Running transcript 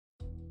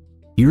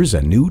Here's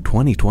a new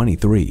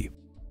 2023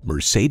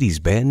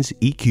 Mercedes-Benz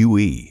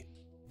EQE,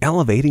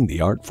 elevating the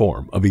art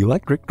form of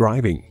electric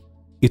driving.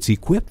 It's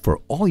equipped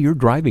for all your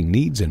driving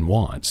needs and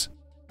wants.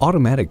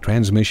 Automatic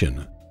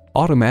transmission,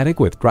 automatic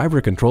with driver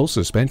control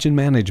suspension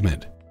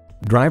management,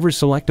 driver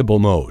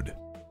selectable mode,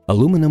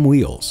 aluminum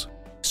wheels,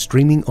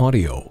 streaming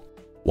audio,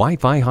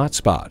 Wi-Fi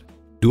hotspot,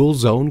 dual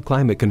zone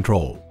climate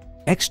control,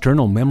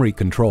 external memory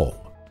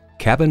control,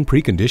 cabin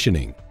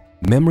preconditioning,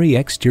 memory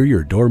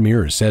exterior door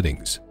mirror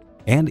settings,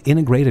 and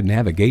integrated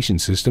navigation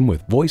system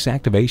with voice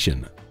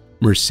activation.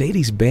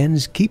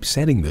 Mercedes-Benz keeps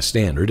setting the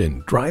standard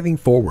and driving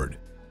forward.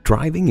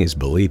 Driving is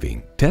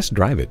believing. Test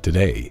drive it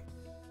today.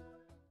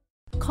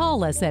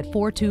 Call us at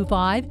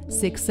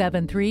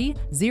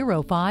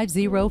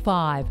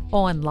 425-673-0505,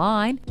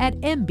 online at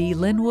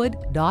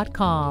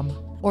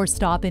mblynnwood.com, or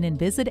stop in and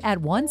visit at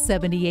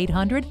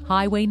 17800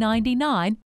 Highway 99,